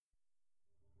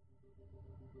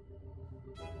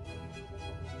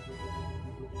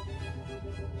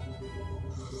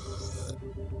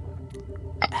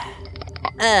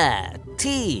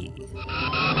Tea.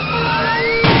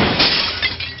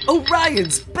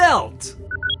 Orion's belt!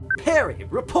 Perry,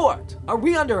 report! Are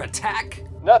we under attack?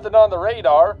 Nothing on the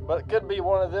radar, but it could be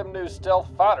one of them new stealth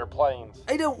fighter planes.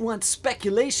 I don't want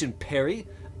speculation, Perry.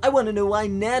 I want to know why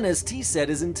Nana's tea set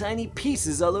is in tiny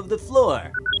pieces all over the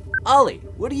floor. Ollie,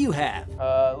 what do you have?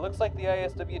 Looks like the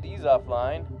ISWD's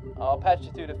offline. I'll patch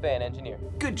you through to Faye and engineer.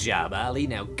 Good job, Ollie.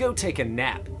 Now go take a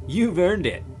nap. You've earned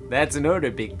it. That's an order,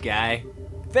 big guy.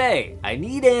 Faye, I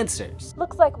need answers.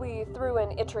 Looks like we threw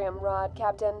an yttrium rod,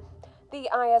 Captain. The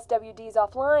ISWD's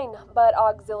offline, but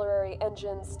auxiliary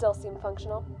engines still seem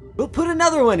functional. We'll put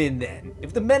another one in then.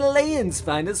 If the Menelaeans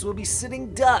find us, we'll be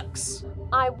sitting ducks.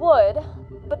 I would,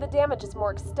 but the damage is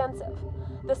more extensive.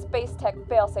 The space tech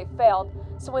failsafe failed,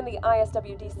 so when the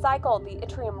ISWD cycled, the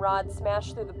yttrium rod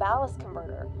smashed through the ballast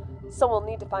converter. So we'll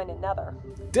need to find another.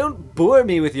 Don't bore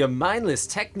me with your mindless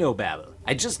technobabble.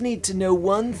 I just need to know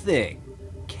one thing.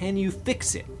 Can you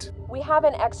fix it? We have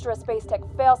an extra space tech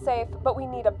failsafe, but we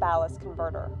need a ballast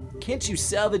converter. Can't you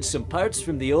salvage some parts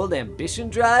from the old Ambition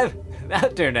drive?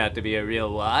 That turned out to be a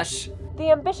real wash.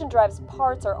 The Ambition drive's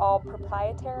parts are all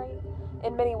proprietary.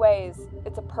 In many ways,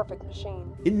 it's a perfect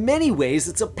machine. In many ways,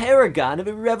 it's a paragon of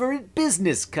irreverent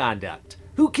business conduct.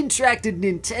 Who contracted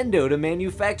Nintendo to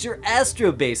manufacture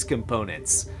Astrobase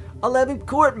components? I'll have him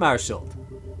court-martialed.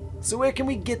 So where can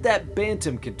we get that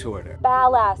Bantam contorter?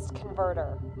 Ballast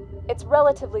converter. It's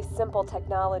relatively simple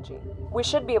technology. We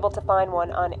should be able to find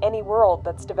one on any world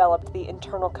that's developed the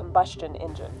internal combustion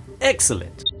engine.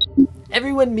 Excellent.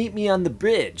 Everyone meet me on the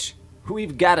bridge.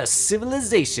 We've got a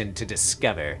civilization to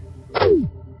discover.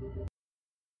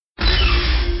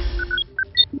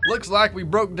 Looks like we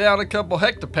broke down a couple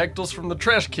hectopectals from the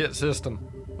trash kit system.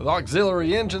 With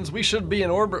auxiliary engines, we should be in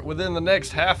orbit within the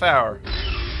next half hour.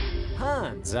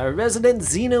 Hans, our resident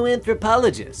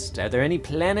xenoanthropologist. Are there any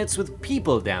planets with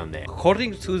people down there?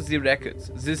 According to the records,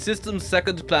 the system's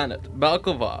second planet,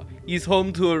 Bazaar, is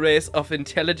home to a race of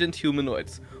intelligent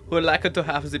humanoids who are likely to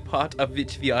have the part of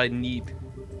which we are in need.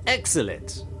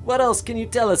 Excellent. What else can you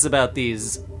tell us about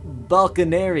these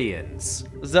Balkanarians?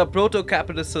 The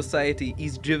proto-capitalist society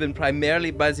is driven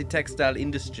primarily by the textile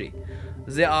industry.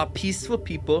 They are peaceful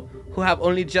people who have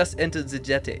only just entered the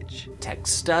jet age.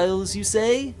 Textiles, you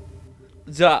say?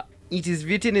 It is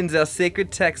written in their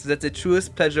sacred text that the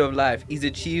truest pleasure of life is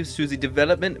achieved through the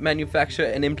development, manufacture,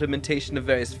 and implementation of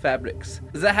various fabrics.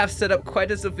 They have set up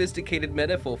quite a sophisticated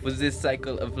metaphor for this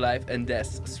cycle of life and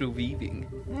death through weaving.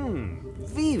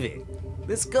 Weaving.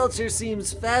 This culture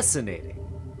seems fascinating.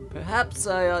 Perhaps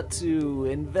I ought to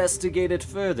investigate it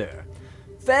further.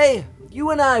 Faye, you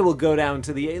and I will go down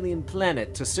to the alien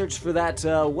planet to search for that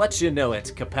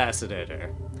what-you-know-it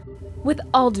capacitor. With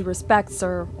all due respect,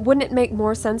 sir, wouldn't it make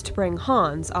more sense to bring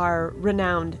Hans, our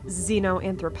renowned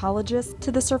xenoanthropologist,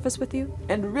 to the surface with you?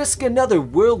 And risk another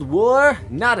world war?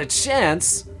 Not a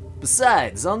chance.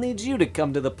 Besides, I'll need you to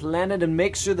come to the planet and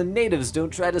make sure the natives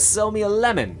don't try to sell me a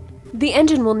lemon. The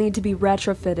engine will need to be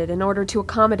retrofitted in order to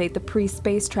accommodate the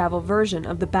pre-space travel version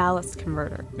of the ballast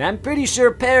converter. I'm pretty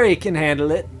sure Perry can handle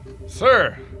it.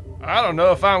 Sir, I don't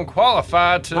know if I'm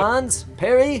qualified to... Hans,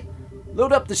 Perry,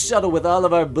 load up the shuttle with all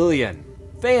of our bullion.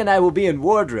 Faye and I will be in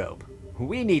wardrobe.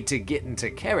 We need to get into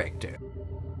character.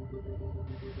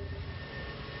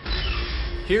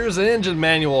 Here's the engine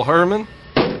manual, Herman.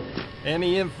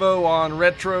 Any info on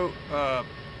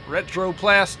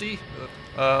retroplasty?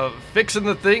 Fixing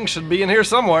the thing should be in here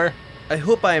somewhere. I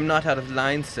hope I am not out of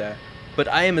line, sir, but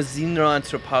I am a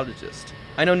xenoanthropologist.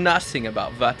 I know nothing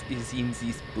about what is in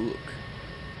this book.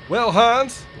 Well,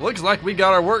 Hans, looks like we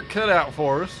got our work cut out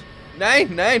for us.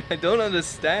 Nine, I don't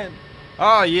understand.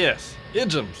 Ah, yes,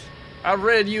 idioms. I've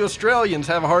read you Australians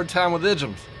have a hard time with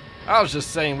idioms. I was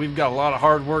just saying we've got a lot of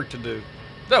hard work to do.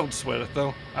 Don't sweat it,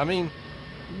 though. I mean,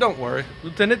 don't worry.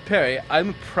 Lieutenant Perry, I'm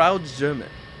a proud German,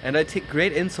 and I take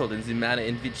great insult in the manner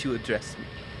in which you address me.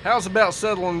 How's about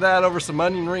settling that over some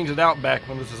onion rings at Outback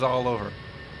when this is all over?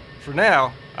 For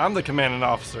now, I'm the commanding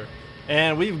officer,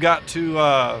 and we've got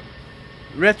to,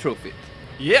 Retrofit.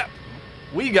 Yep,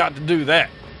 we got to do that.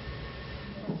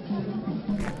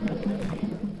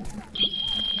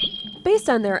 Based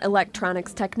on their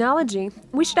electronics technology,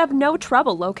 we should have no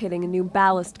trouble locating a new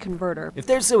ballast converter. If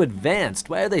they're so advanced,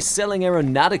 why are they selling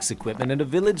aeronautics equipment at a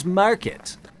village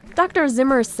market? Dr.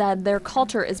 Zimmer said their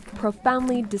culture is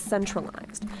profoundly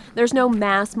decentralized. There's no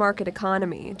mass market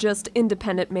economy, just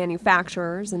independent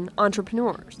manufacturers and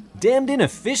entrepreneurs. Damned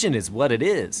inefficient is what it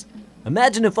is.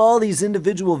 Imagine if all these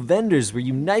individual vendors were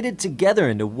united together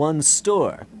into one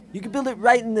store. You could build it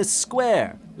right in this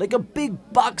square, like a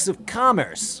big box of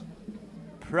commerce.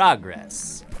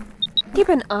 Progress. Keep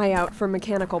an eye out for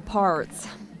mechanical parts.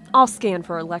 I'll scan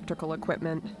for electrical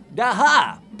equipment.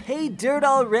 Aha! Pay dirt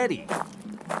already.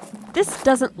 This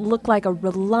doesn't look like a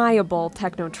reliable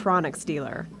technotronics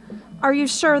dealer. Are you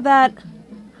sure that...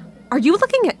 Are you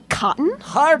looking at cotton?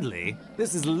 Hardly.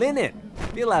 This is linen.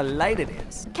 Feel how light it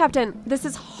is. Captain, this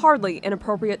is hardly an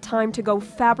appropriate time to go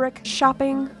fabric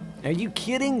shopping. Are you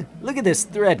kidding? Look at this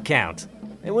thread count.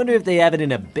 I wonder if they have it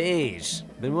in a beige.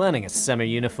 Been wanting a summer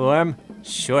uniform.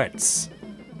 Shorts.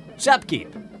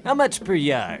 Shopkeep, how much per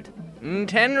yard? 10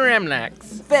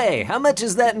 remlax. Faye, how much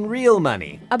is that in real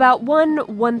money? About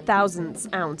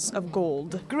 1/1000th ounce of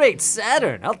gold. Great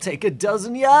Saturn, I'll take a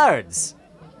dozen yards.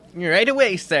 Right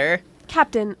away, sir.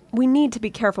 Captain, we need to be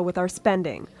careful with our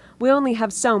spending. We only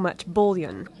have so much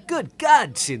bullion. Good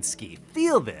God, Chinsky,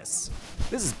 feel this.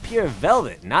 This is pure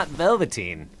velvet, not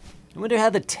velveteen. I wonder how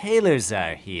the tailors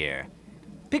are here.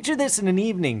 Picture this in an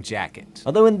evening jacket.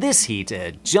 Although in this heat,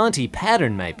 a jaunty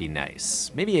pattern might be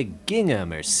nice. Maybe a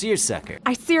gingham or seersucker.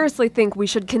 I seriously think we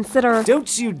should consider...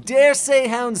 Don't you dare say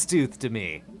houndstooth to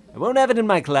me. I won't have it in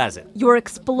my closet. You're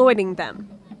exploiting them.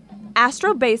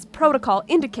 Astro-Base protocol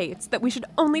indicates that we should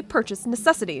only purchase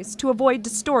necessities to avoid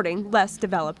distorting less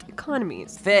developed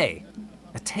economies. Faye,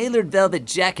 a tailored velvet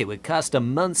jacket would cost a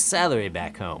month's salary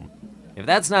back home. If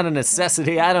that's not a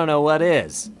necessity, I don't know what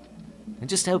is. I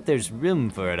just hope there's room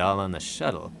for it all on the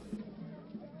shuttle.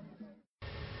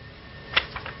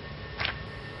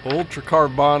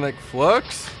 Ultracarbonic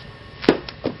flux?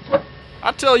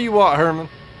 I tell you what, Herman,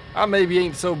 I maybe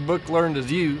ain't so book-learned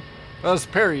as you. Us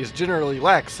Perrys generally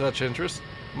lack such interest.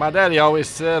 My daddy always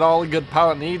said all a good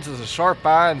pilot needs is a sharp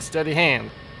eye and steady hand.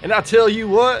 And I tell you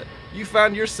what, you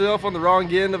find yourself on the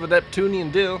wrong end of a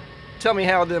Neptunian deal. Tell me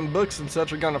how them books and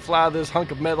such are gonna fly this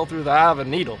hunk of metal through the eye of a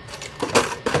needle.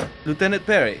 Lieutenant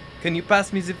Perry, can you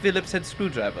pass me the Phillips head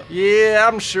screwdriver? Yeah,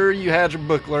 I'm sure you had your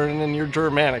book learning in your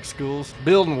Germanic schools,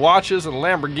 building watches and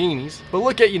Lamborghinis, but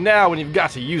look at you now when you've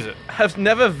got to use it. I've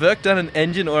never worked on an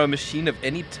engine or a machine of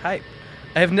any type.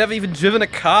 I have never even driven a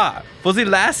car. For the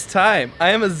last time, I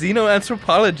am a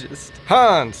xenoanthropologist.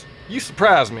 Hans, you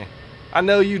surprise me. I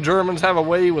know you Germans have a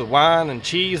way with wine and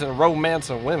cheese and romance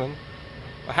and women.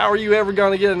 But how are you ever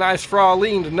going to get a nice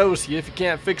Fraulein to notice you if you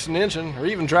can't fix an engine or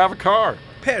even drive a car?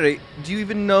 Perry, do you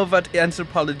even know what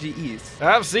anthropology is?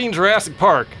 I've seen Jurassic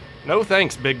Park. No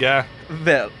thanks, big guy.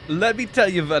 Well, let me tell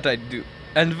you what I do.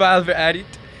 And while we're at it,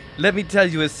 let me tell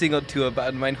you a thing or two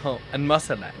about my home and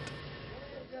Musserland.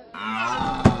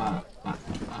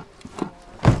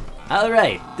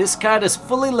 Alright, this cart is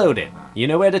fully loaded. You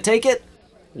know where to take it?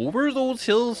 Over those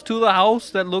hills to the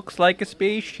house that looks like a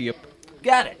spaceship.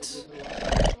 Got it.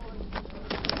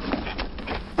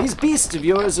 These beasts of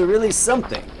yours are really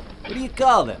something. What do you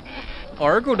call them?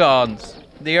 Argodons.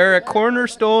 They are a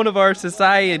cornerstone of our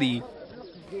society.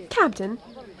 Captain,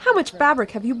 how much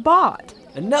fabric have you bought?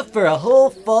 Enough for a whole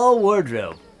fall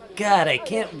wardrobe. God, I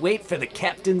can't wait for the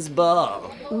captain's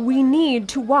ball. We need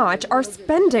to watch our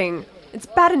spending. It's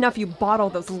bad enough you bought all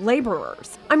those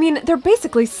laborers. I mean, they're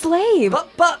basically slaves.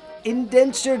 But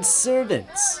indentured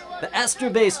servants. The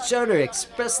Astrobase Charter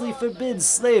expressly forbids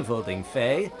slaveholding,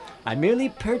 Faye. I merely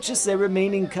purchase their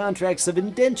remaining contracts of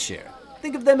indenture.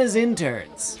 Think of them as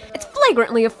interns. It's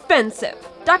flagrantly offensive.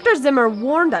 Dr. Zimmer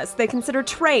warned us they consider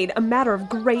trade a matter of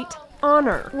great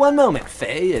honor. One moment,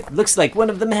 Faye. It looks like one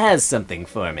of them has something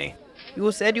for me.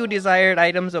 You said you desired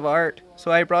items of art,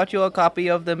 so I brought you a copy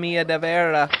of the Mia de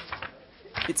Vera.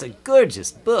 It's a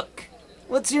gorgeous book.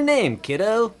 What's your name,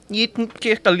 kiddo?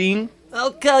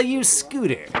 I'll call you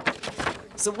Scooter.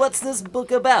 So what's this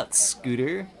book about,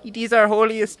 Scooter? It is our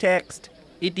holiest text.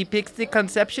 It depicts the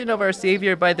conception of our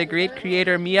Savior by the great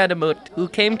creator Miadamut, who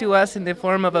came to us in the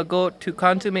form of a goat to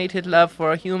consummate his love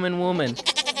for a human woman.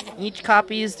 Each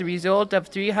copy is the result of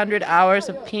 300 hours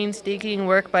of painstaking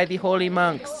work by the holy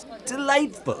monks.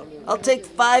 Delightful. I'll take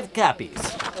 5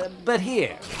 copies. But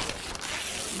here,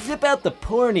 zip out the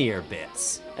pornier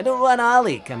bits. I don't want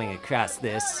Ollie coming across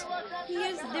this. He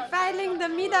is defiling the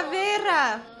Mida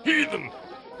Vera. Heathen!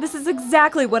 This is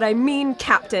exactly what I mean,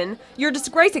 Captain. You're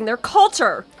disgracing their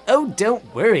culture. Oh,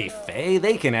 don't worry, Faye.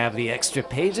 They can have the extra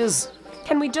pages.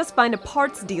 Can we just find a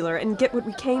parts dealer and get what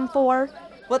we came for?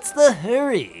 What's the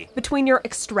hurry? Between your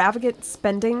extravagant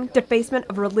spending, defacement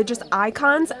of religious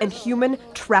icons, and human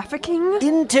trafficking?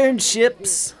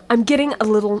 Internships. I'm getting a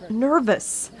little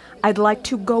nervous. I'd like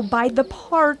to go buy the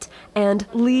part and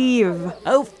leave.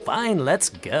 Oh, fine, let's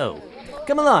go.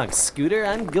 Come along, Scooter.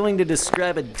 I'm going to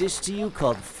describe a dish to you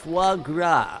called foie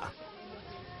gras.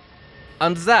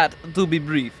 And that, to be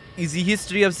brief, is the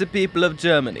history of the people of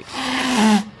Germany.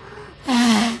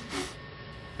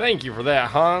 Thank you for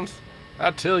that, Hans.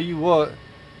 I tell you what,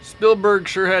 Spielberg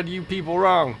sure had you people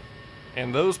wrong.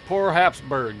 And those poor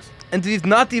Habsburgs. And we've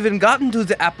not even gotten to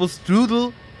the apple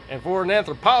strudel. And for an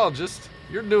anthropologist,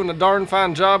 you're doing a darn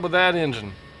fine job with that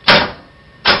engine.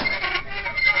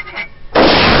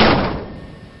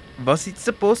 Was it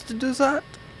supposed to do that?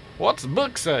 What's the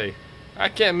book say? I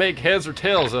can't make heads or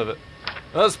tails of it.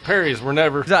 Us Perrys were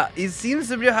never... It seems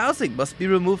that your housing must be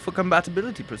removed for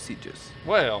compatibility procedures.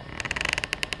 Well,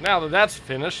 now that that's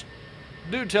finished,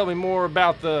 do tell me more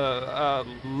about the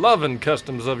loving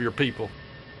customs of your people.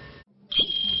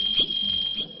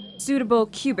 Suitable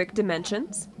cubic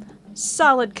dimensions,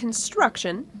 solid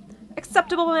construction,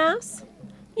 acceptable mass.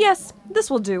 Yes, this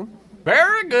will do.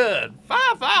 Very good.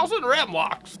 5,000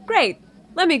 remlocks. Great.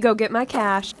 Let me go get my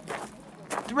cash.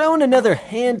 Thrown another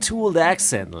hand-tooled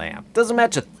accent lamp. Doesn't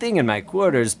match a thing in my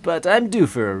quarters, but I'm due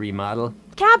for a remodel.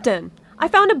 Captain, I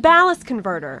found a ballast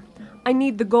converter. I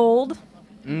need the gold.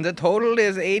 The total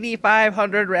is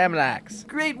 8,500 remlocks.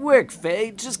 Great work,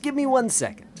 Faye. Just give me 1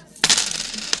 second.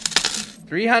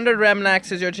 300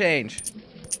 remlocks is your change.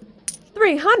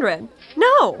 300?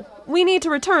 No, we need to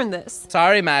return this.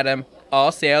 Sorry, madam.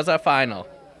 All sales are final.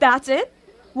 That's it?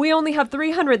 We only have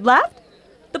 300 left?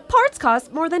 The parts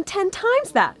cost more than 10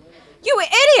 times that. You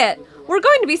idiot! We're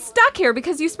going to be stuck here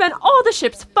because you spent all the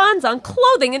ship's funds on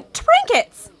clothing and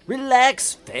trinkets.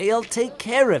 Relax, Faye. I'll take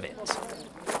care of it.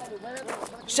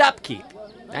 Shopkeep.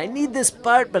 I need this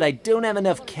part, but I don't have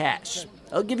enough cash.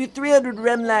 I'll give you 300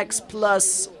 remlocks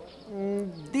plus...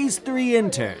 these 3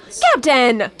 interns.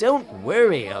 Captain! Don't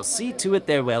worry, I'll see to it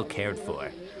they're well cared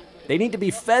for. They need to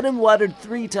be fed and watered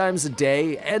 3 times a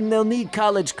day, and they'll need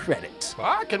college credit.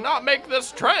 I cannot make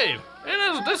this trade.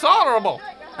 It is dishonorable.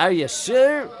 Are you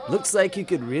sure? Looks like you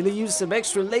could really use some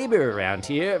extra labor around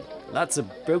here. Lots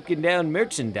of broken down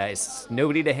merchandise.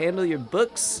 Nobody to handle your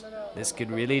books. This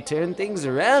could really turn things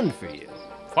around for you.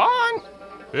 Fine.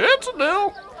 It's a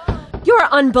deal. You're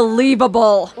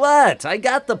unbelievable. What? I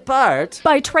got the part.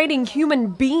 By trading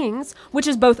human beings, which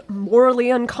is both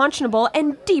morally unconscionable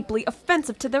and deeply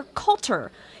offensive to their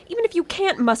culture. Even if you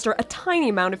can't muster a tiny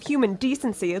amount of human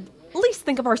decency, at least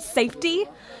think of our safety.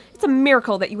 It's a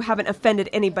miracle that you haven't offended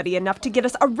anybody enough to get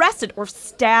us arrested or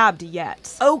stabbed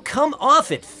yet. Oh, come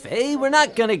off it, Faye. We're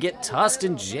not gonna get tossed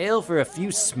in jail for a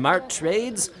few smart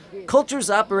trades. Cultures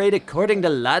operate according to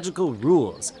logical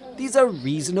rules. These are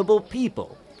reasonable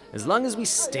people. As long as we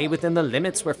stay within the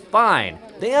limits, we're fine.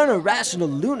 They aren't irrational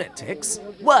lunatics.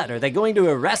 What, are they going to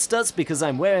arrest us because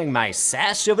I'm wearing my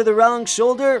sash over the wrong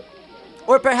shoulder?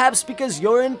 Or perhaps because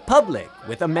you're in public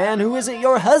with a man who isn't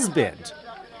your husband?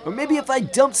 Or maybe if I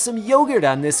dump some yogurt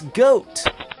on this goat?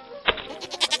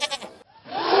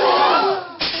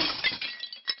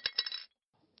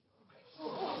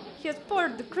 He has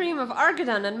poured the cream of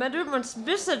argadon on Maduman's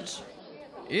visage.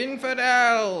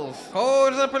 Infidels!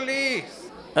 Hold the police!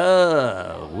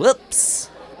 Whoops.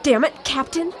 Damn it,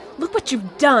 Captain. Look what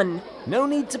you've done. No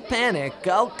need to panic.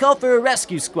 I'll call for a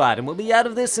rescue squad and we'll be out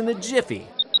of this in a jiffy.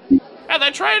 And they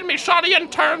train me shoddy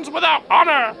interns without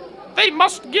honor. They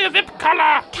must give it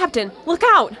color. Captain, look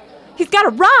out. He's got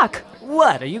a rock.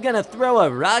 What, are you gonna throw a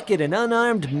rock at an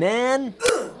unarmed man?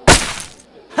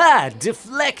 Ha!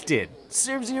 Deflected.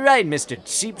 Serves you right, Mr.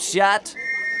 Cheap Shot.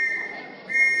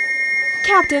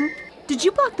 Captain, did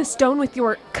you block the stone with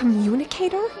your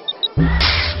communicator?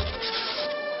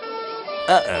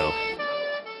 Uh-oh.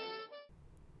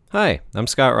 Hi, I'm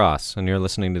Scott Ross, and you're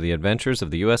listening to the adventures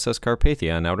of the USS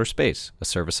Carpathia in outer space, a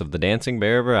service of the Dancing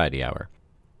Bear Variety Hour.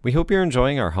 We hope you're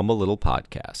enjoying our humble little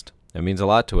podcast. It means a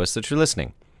lot to us that you're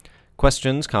listening.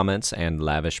 Questions, comments, and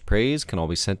lavish praise can all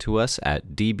be sent to us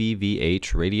at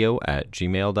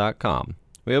dbvhradio@gmail.com.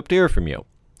 We hope to hear from you.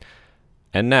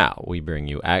 And now we bring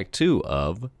you Act 2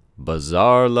 of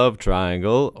Bazaar Love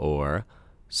Triangle, or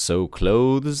So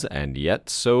Clothes and Yet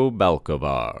So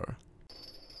Balkovar.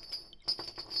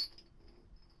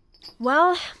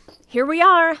 Well, here we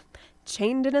are,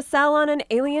 chained in a cell on an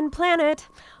alien planet,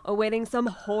 awaiting some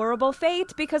horrible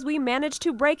fate because we managed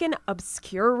to break an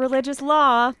obscure religious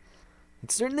law.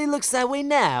 It certainly looks that way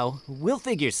now. We'll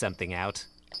figure something out.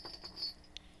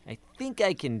 I think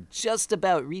I can just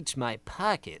about reach my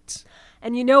pocket.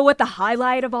 And you know what the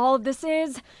highlight of all of this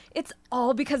is? It's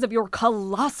all because of your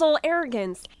colossal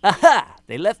arrogance. Aha!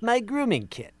 They left my grooming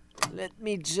kit. Let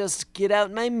me just get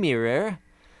out my mirror.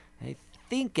 I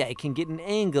think I can get an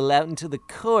angle out into the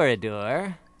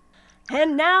corridor.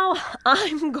 And now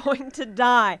I'm going to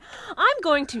die. I'm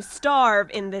going to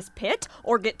starve in this pit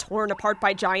or get torn apart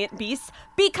by giant beasts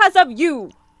because of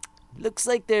you. Looks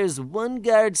like there's one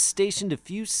guard stationed a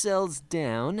few cells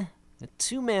down. A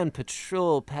 2-man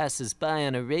patrol passes by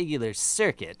on a regular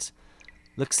circuit.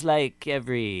 Looks like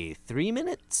every 3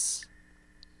 minutes?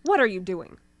 What are you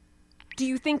doing? Do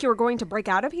you think you're going to break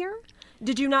out of here?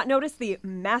 Did you not notice the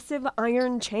massive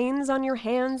iron chains on your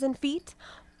hands and feet?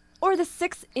 Or the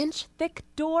 6-inch thick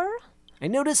door? I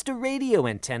noticed a radio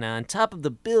antenna on top of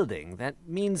the building. That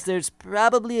means there's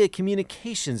probably a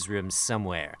communications room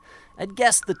somewhere. I'd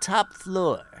guess the top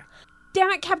floor.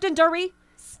 Damn it, Captain Derby!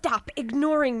 Stop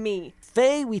ignoring me!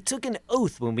 Faye, we took an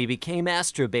oath when we became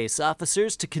astrobase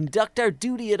officers to conduct our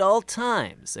duty at all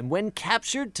times, and when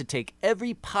captured, to take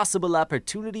every possible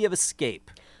opportunity of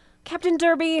escape. Captain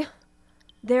Derby,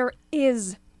 there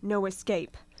is no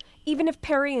escape. Even if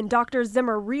Perry and Dr.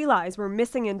 Zimmer realize we're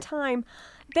missing in time,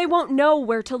 they won't know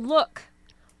where to look.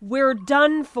 We're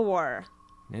done for.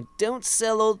 Now don't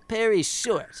sell old Perry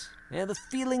short. I have a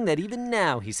feeling that even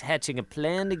now he's hatching a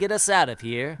plan to get us out of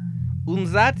here. And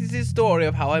that is the story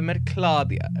of how I met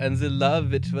Claudia and the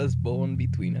love which was born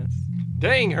between us.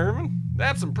 Dang, Herman,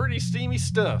 that's some pretty steamy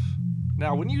stuff.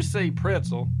 Now, when you say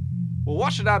pretzel, well,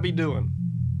 what should I be doing?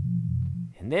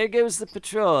 And there goes the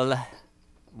patrol.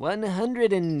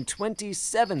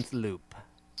 127th loop.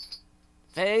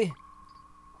 Faye,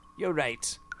 you're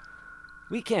right.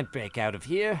 We can't break out of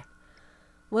here.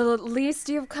 Well, at least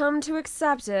you've come to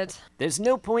accept it. There's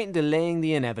no point in delaying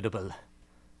the inevitable.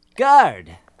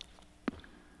 Guard!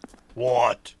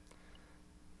 What?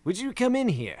 Would you come in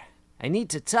here? I need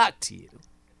to talk to you.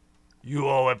 You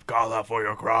owe Epcala for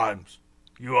your crimes.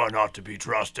 You are not to be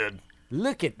trusted.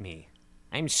 Look at me.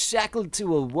 I'm shackled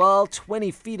to a wall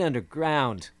 20 feet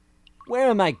underground. Where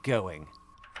am I going?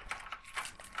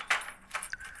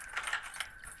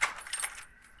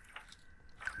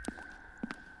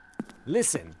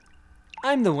 Listen,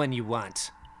 I'm the one you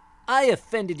want. I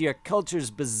offended your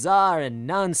culture's bizarre and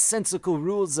nonsensical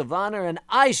rules of honor, and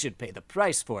I should pay the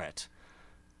price for it.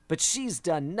 But she's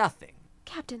done nothing.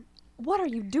 Captain, what are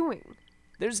you doing?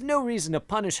 There's no reason to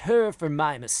punish her for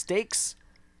my mistakes,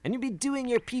 and you'd be doing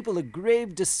your people a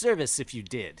grave disservice if you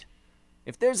did.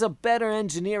 If there's a better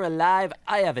engineer alive,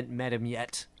 I haven't met him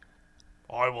yet.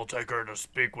 I will take her to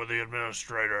speak with the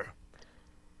administrator.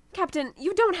 Captain,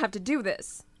 you don't have to do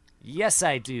this. Yes,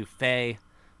 I do, Faye.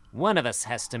 One of us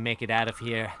has to make it out of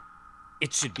here.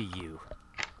 It should be you.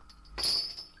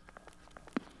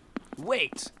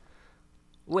 Wait.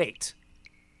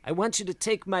 I want you to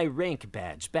take my rank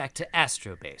badge back to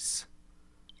Astrobase.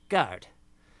 Guard,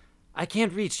 I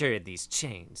can't reach her in these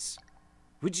chains.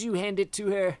 Would you hand it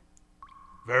to her?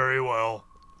 Very well.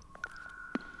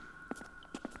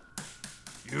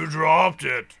 You dropped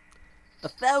it.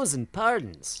 1,000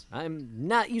 pardons. I'm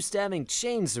not used to having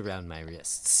chains around my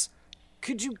wrists.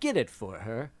 Could you get it for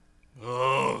her?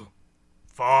 Oh,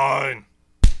 fine.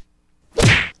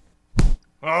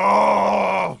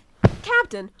 Oh!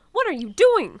 Captain, what are you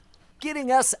doing?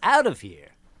 Getting us out of here.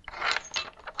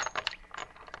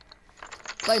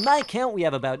 By my count, we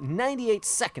have about 98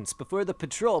 seconds before the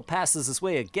patrol passes this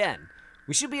way again.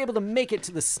 We should be able to make it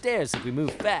to the stairs if we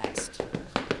move fast.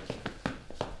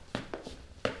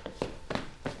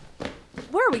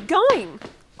 Where are we going?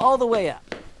 All the way up.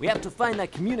 We have to find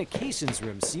that communications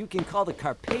room so you can call the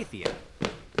Carpathia.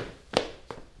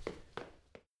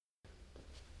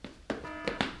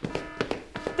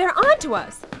 They're onto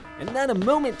us. And not a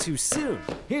moment too soon.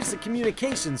 Here's the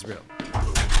communications room.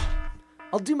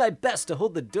 I'll do my best to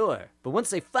hold the door, but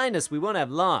once they find us, we won't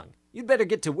have long. You'd better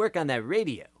get to work on that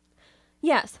radio.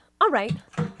 Yes, all right.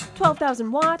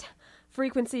 12,000 watt,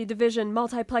 frequency division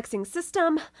multiplexing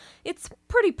system. It's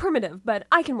pretty primitive, but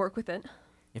I can work with it.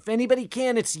 If anybody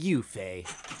can, it's you, Faye.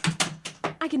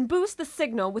 I can boost the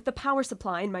signal with the power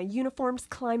supply in my uniform's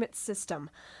climate system.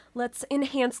 Let's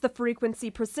enhance the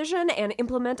frequency precision and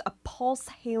implement a pulse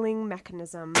hailing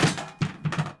mechanism.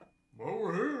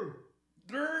 Over here.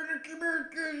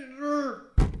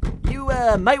 You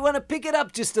might want to pick it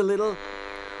up just a little.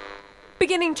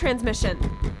 Beginning transmission.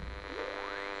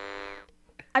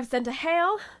 I've sent a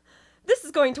hail. This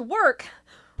is going to work.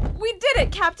 We did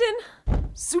it, Captain.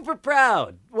 Super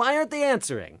proud. Why aren't they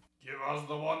answering? Give us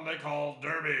the one they call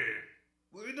Derby.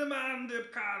 We demand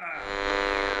Ipcala.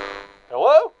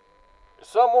 Hello? Is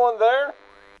someone there?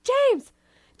 James,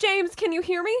 can you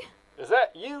hear me? Is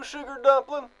that you, Sugar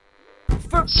Dumpling?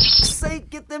 For f***'s sake,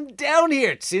 get them down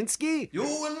here, Chinsky. You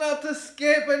will not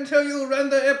escape until you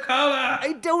render Ipcala.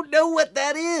 I don't know what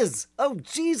that is. Oh,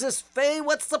 Jesus, Faye,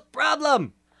 what's the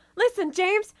problem? Listen,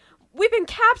 James, we've been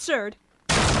captured.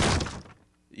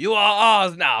 You are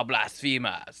ours now,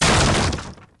 blasphemers.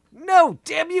 No,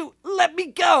 damn you, let me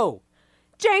go.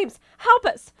 James, help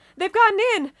us! They've gotten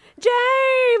in!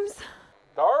 James!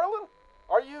 Darling?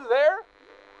 Are you there?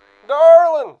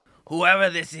 Darling! Whoever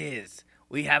this is,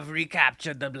 we have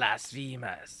recaptured the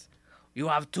blasphemers. You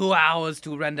have 2 hours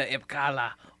to render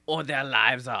Ipkala, or their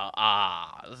lives are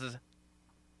ours.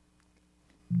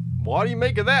 What do you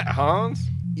make of that, Hans?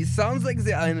 It sounds like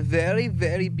they are in very,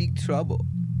 very big trouble.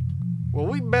 Well,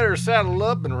 we better saddle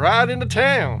up and ride into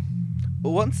town.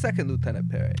 1 second, Lieutenant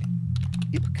Perry.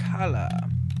 Ipkala,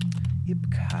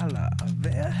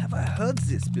 where have I heard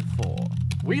this before?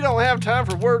 We don't have time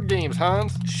for word games,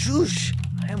 Hans. Shush,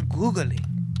 I am Googling.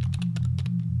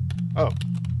 Oh,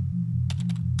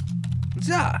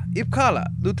 Ja, Ipkala,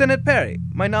 Lieutenant Perry,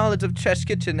 my knowledge of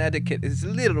Cheshire etiquette is a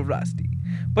little rusty.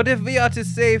 But if we are to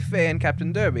save Faye and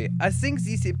Captain Derby, I think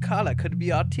this Ipkala could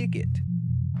be our ticket.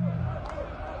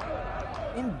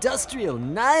 Industrial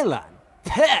nylon?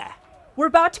 Pah! We're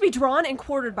about to be drawn and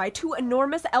quartered by 2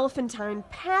 enormous elephantine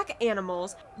pack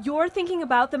animals. You're thinking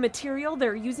about the material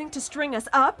they're using to string us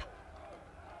up?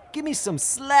 Give me some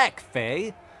slack,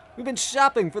 Faye. We've been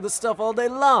shopping for the stuff all day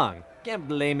long. Can't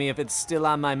blame me if it's still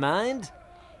on my mind.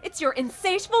 It's your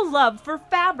insatiable love for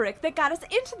fabric that got us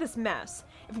into this mess.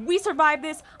 If we survive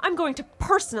this, I'm going to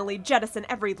personally jettison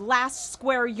every last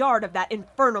square yard of that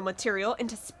infernal material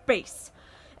into space.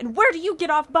 And where do you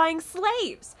get off buying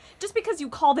slaves? Just because you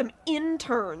call them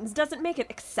interns doesn't make it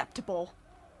acceptable.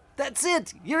 That's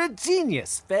it! You're a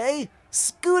genius, Faye!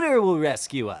 Scooter will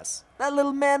rescue us! That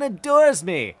little man adores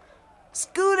me!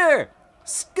 Scooter!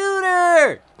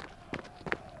 Scooter!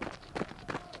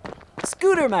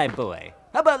 Scooter, my boy!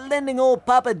 How about lending old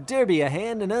Papa Derby a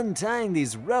hand in untying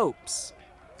these ropes?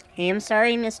 I'm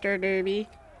sorry, Mr. Derby.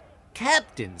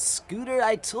 Captain Scooter,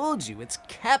 I told you, it's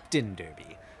Captain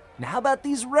Derby. Now how about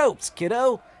these ropes,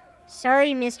 kiddo?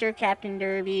 Sorry, Mr. Captain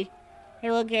Derby. I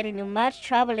will get into much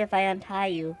trouble if I untie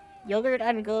you. Yogurt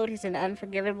on goat is an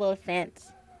unforgivable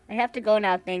offense. I have to go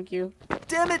now, thank you.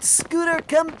 Damn it, Scooter,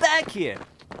 come back here!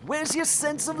 Where's your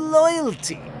sense of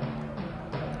loyalty?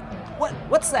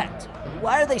 What's that?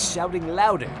 Why are they shouting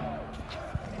louder?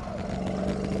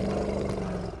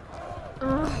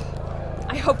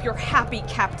 I hope you're happy,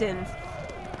 Captain.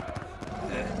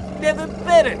 Never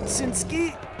better,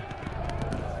 Chinsky.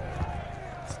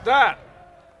 Stop!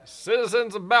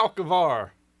 Citizens of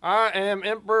Balkavar, I am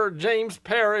Emperor James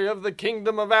Perry of the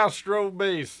Kingdom of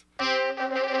Astrobase.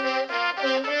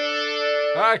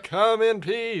 I come in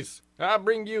peace. I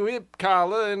bring you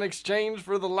Ipkala in exchange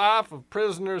for the life of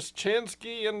prisoners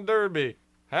Chinsky and Derby.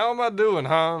 How am I doing,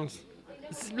 Hans?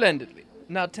 Splendidly.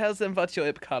 Now tell them what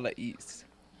your Ipkala is.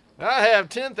 I have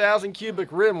 10,000 cubic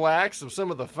rim wax of some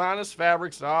of the finest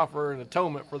fabrics to offer in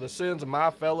atonement for the sins of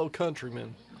my fellow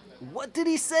countrymen. What did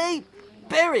he say?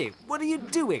 Perry, what are you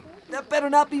doing? That better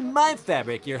not be my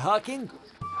fabric you're hawking.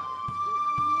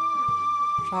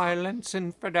 Silence,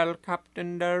 infidel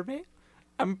Captain Derby.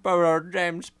 Emperor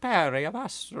James Perry of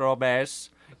Astrobase.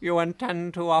 You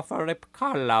intend to offer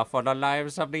Ipkala for the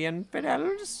lives of the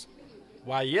infidels?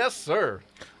 Why, yes, sir.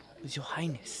 Your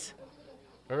Highness.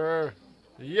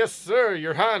 Yes, sir,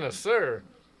 your highness, sir.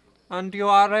 And you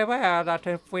are aware that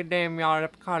if we deem your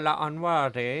Ipkala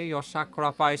unworthy, you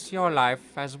sacrifice your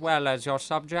life as well as your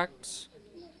subjects?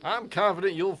 I'm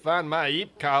confident you'll find my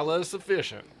Ipkala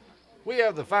sufficient. We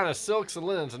have the finest silks and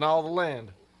linens in all the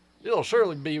land. It'll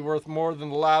surely be worth more than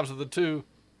the lives of the 2.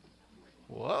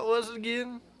 What was it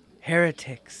again?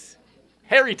 Heretics.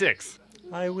 Heretics!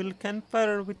 I will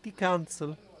confer with the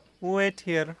council. Wait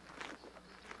here.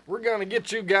 We're gonna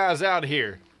get you guys out of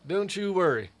here. Don't you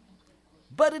worry.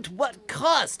 But at what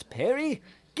cost, Perry?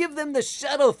 Give them the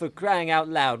shuttle, for crying out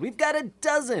loud. We've got a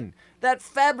dozen. That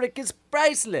fabric is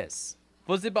priceless.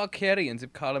 For the Balkarians,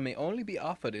 Ipkala may only be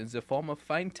offered in the form of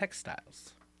fine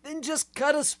textiles. Then just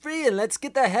cut us free and let's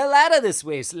get the hell out of this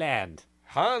wasteland.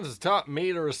 Hans has taught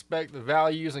me to respect the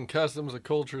values and customs of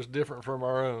cultures different from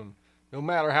our own, no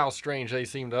matter how strange they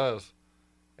seem to us.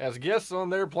 As guests on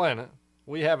their planet,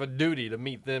 we have a duty to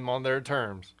meet them on their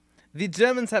terms. The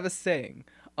Germans have a saying,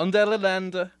 Andere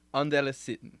Länder, andere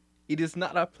Sitten. It is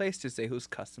not our place to say whose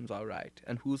customs are right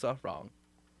and whose are wrong.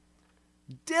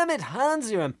 Damn it,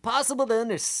 Hans, you're impossible to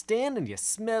understand and you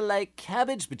smell like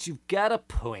cabbage, but you've got a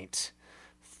point.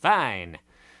 Fine.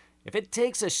 If it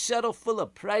takes a shuttle full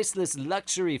of priceless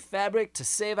luxury fabric to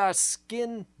save our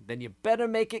skin, then you better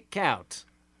make it count.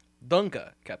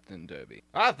 Dunka, Captain Derby.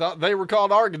 I thought they were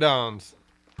called Argodons.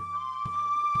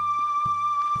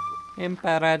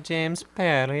 Emperor James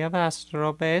Perry of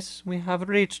Astrobase, we have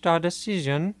reached our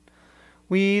decision.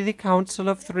 We, the Council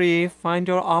of 3, find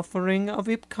your offering of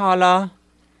Ipkala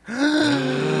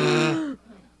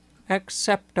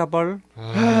acceptable.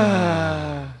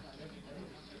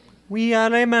 We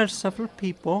are a merciful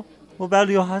people who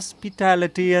value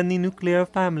hospitality and the nuclear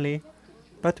family,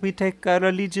 but we take our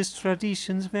religious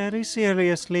traditions very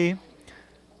seriously.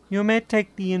 You may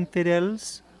take the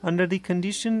infidels under the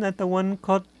condition that the one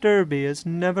called Derby is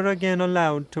never again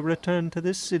allowed to return to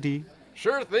this city.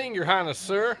 Sure thing, Your Highness,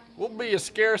 sir. We'll be as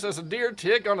scarce as a deer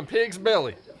tick on a pig's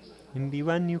belly. And the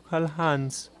one you call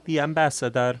Hans, the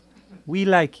ambassador, we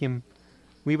like him.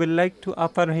 We would like to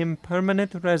offer him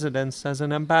permanent residence as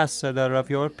an ambassador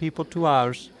of your people to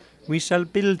ours. We shall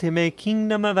build him a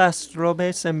kingdom of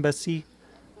Astrobes embassy,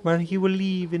 where he will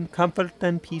live in comfort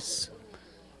and peace.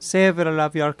 Several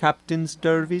of your Captain's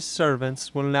Derby's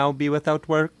servants will now be without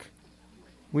work.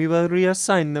 We will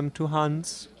reassign them to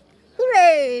Hans.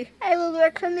 Hooray! I will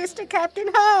work for Mr.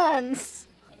 Captain Hans!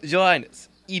 Your Highness,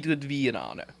 it would be an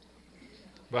honor.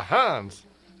 But Hans,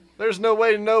 there's no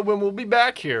way to know when we'll be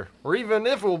back here, or even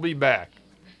if we'll be back.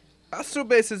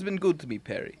 Astrobase has been good to me,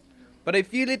 Perry, but I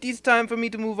feel it is time for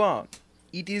me to move on.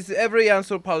 It is every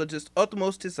anthropologist's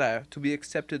utmost desire to be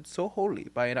accepted so wholly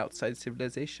by an outside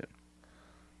civilization.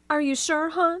 Are you sure,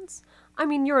 Hans? I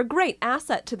mean, you're a great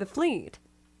asset to the fleet.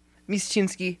 Miss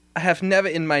Chinsky, I have never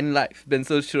in my life been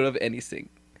so sure of anything.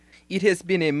 It has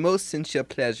been a most sincere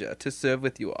pleasure to serve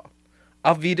with you all.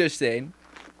 Auf Wiedersehen.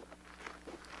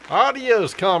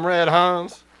 Adios, Comrade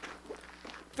Hans.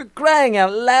 For crying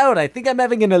out loud, I think I'm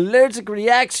having an allergic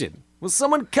reaction. Will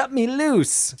someone cut me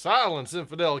loose? Silence,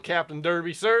 infidel Captain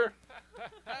Derby, sir.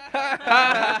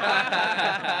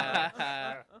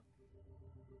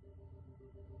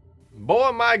 Boy,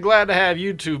 am I glad to have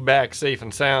you two back safe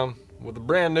and sound, with a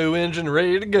brand new engine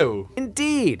ready to go.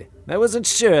 Indeed. I wasn't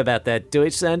sure about that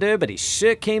Deutschlander, but he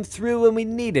sure came through when we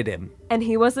needed him. And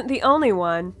he wasn't the only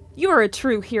one. You are a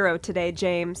true hero today,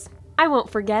 James. I won't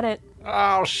forget it.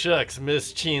 Oh, shucks,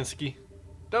 Miss Chinsky.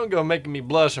 Don't go making me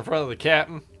blush in front of the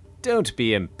captain. Don't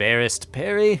be embarrassed,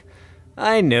 Perry.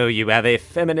 I know you have a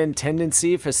feminine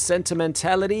tendency for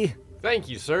sentimentality. Thank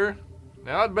you, sir.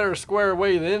 Now I'd better square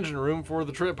away the engine room for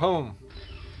the trip home.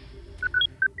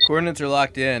 Coordinates are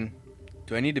locked in.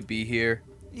 Do I need to be here?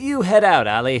 You head out,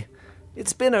 Ollie.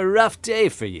 It's been a rough day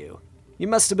for you. You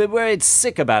must have been worried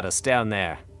sick about us down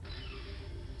there.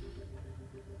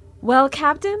 Well,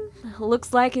 Captain,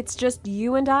 looks like it's just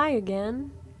you and I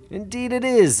again. Indeed it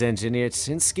is, Engineer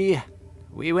Chinsky.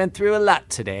 We went through a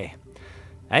lot today.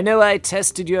 I know I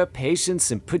tested your patience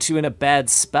and put you in a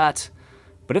bad spot,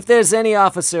 but if there's any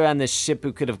officer on this ship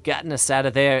who could have gotten us out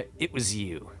of there, it was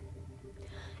you.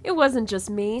 It wasn't just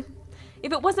me.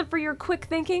 If it wasn't for your quick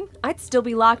thinking, I'd still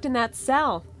be locked in that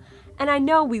cell. And I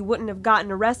know we wouldn't have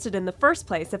gotten arrested in the first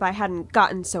place if I hadn't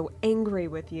gotten so angry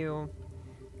with you.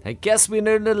 I guess we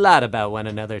learned a lot about one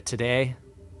another today.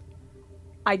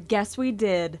 I guess we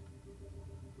did.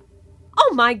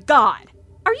 Oh my God!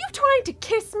 Are you trying to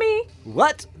kiss me?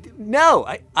 What? No,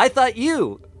 I thought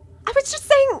you... I was just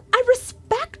saying I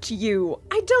respect you.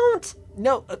 I don't...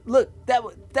 No, look,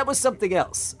 that was something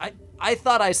else. I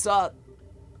thought I saw...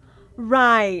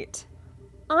 Right.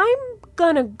 I'm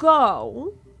gonna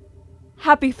go.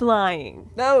 Happy flying.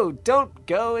 No, don't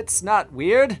go. It's not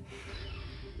weird.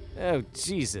 Oh,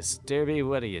 Jesus, Derby,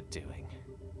 what are you doing?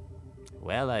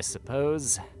 Well, I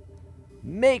suppose...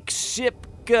 Make ship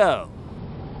go!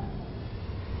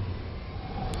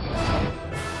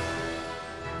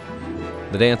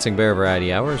 The Dancing Bear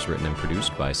Variety Hour is written and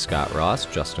produced by Scott Ross,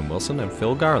 Justin Wilson, and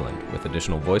Phil Garland, with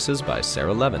additional voices by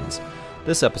Sarah Levins.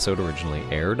 This episode originally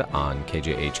aired on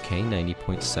KJHK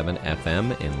 90.7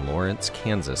 FM in Lawrence,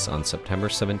 Kansas on September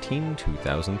 17,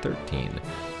 2013.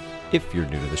 If you're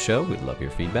new to the show, we'd love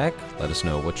your feedback. Let us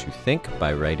know what you think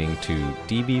by writing to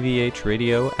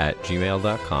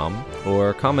dbvhradio@gmail.com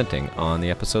or commenting on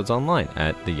the episodes online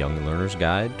at The Young Learner's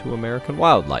Guide to American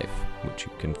Wildlife, which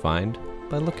you can find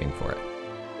by looking for it.